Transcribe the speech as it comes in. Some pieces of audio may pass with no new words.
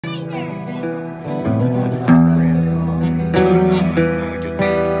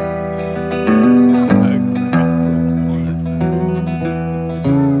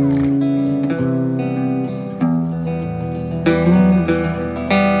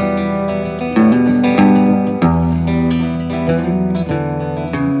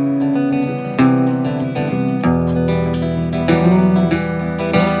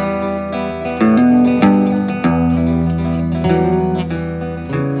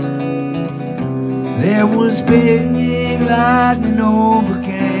There was big lightning over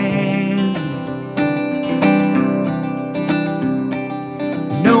Kansas,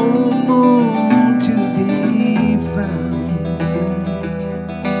 no moon to be found,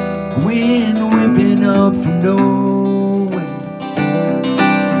 wind whipping up from nowhere,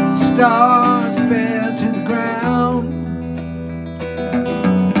 stars fell to the ground.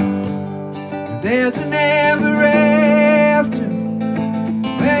 There's an ever after,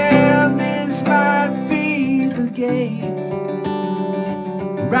 well, this might be the gates.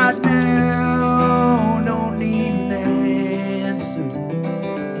 Right now, don't need an answer,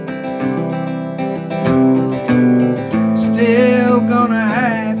 still gonna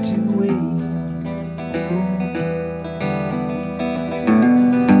have to wait.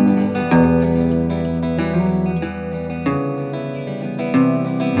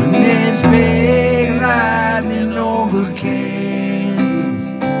 When there's big lightning over Kansas,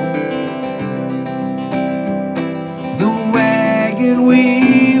 the wagon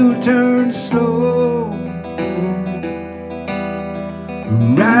wheel turns slow,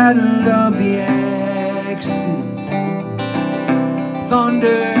 rattle of the axes,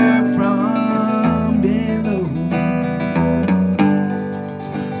 thunder from below.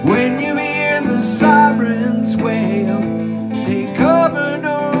 When you hear the sirens wail, take cover,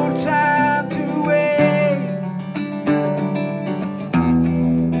 no time to wait.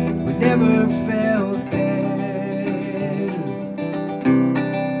 We never felt better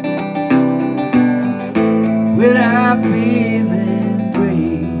without feeling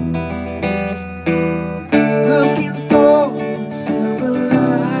great. Looking for a silver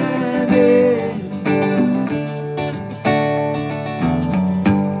lining,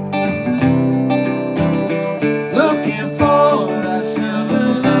 looking for a silver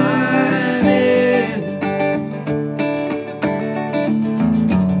lining,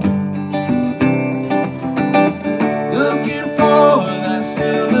 looking for a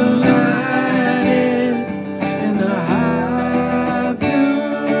silver lining in the high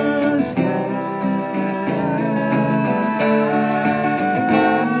blue sky.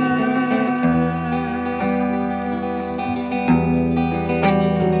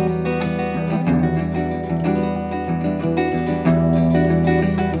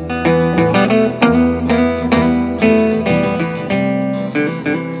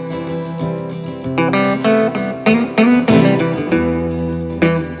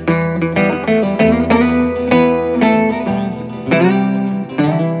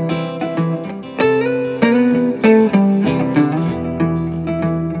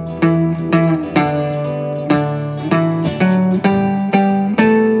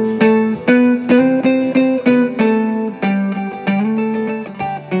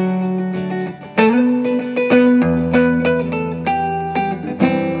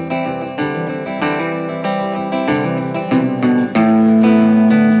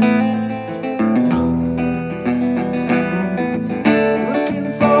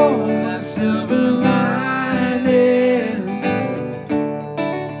 Silver lining,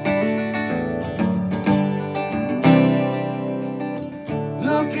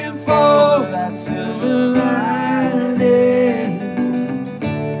 looking for that silver lining,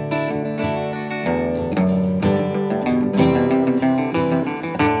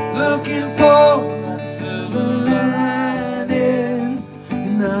 looking for that silver lining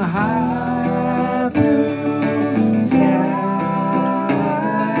in the high blue sky.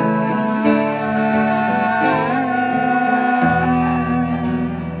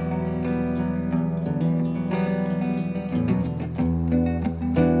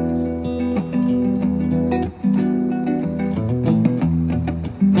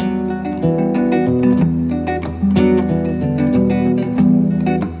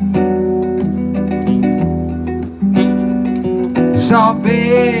 Saw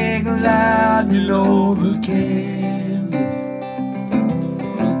big lightning over Kansas,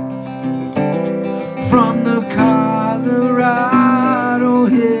 from the Colorado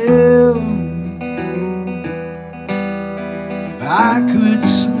hill. I could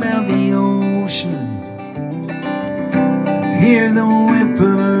smell the ocean, hear the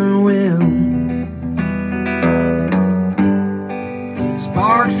whippoorwill.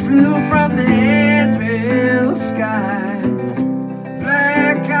 Sparks flew from the anvil sky,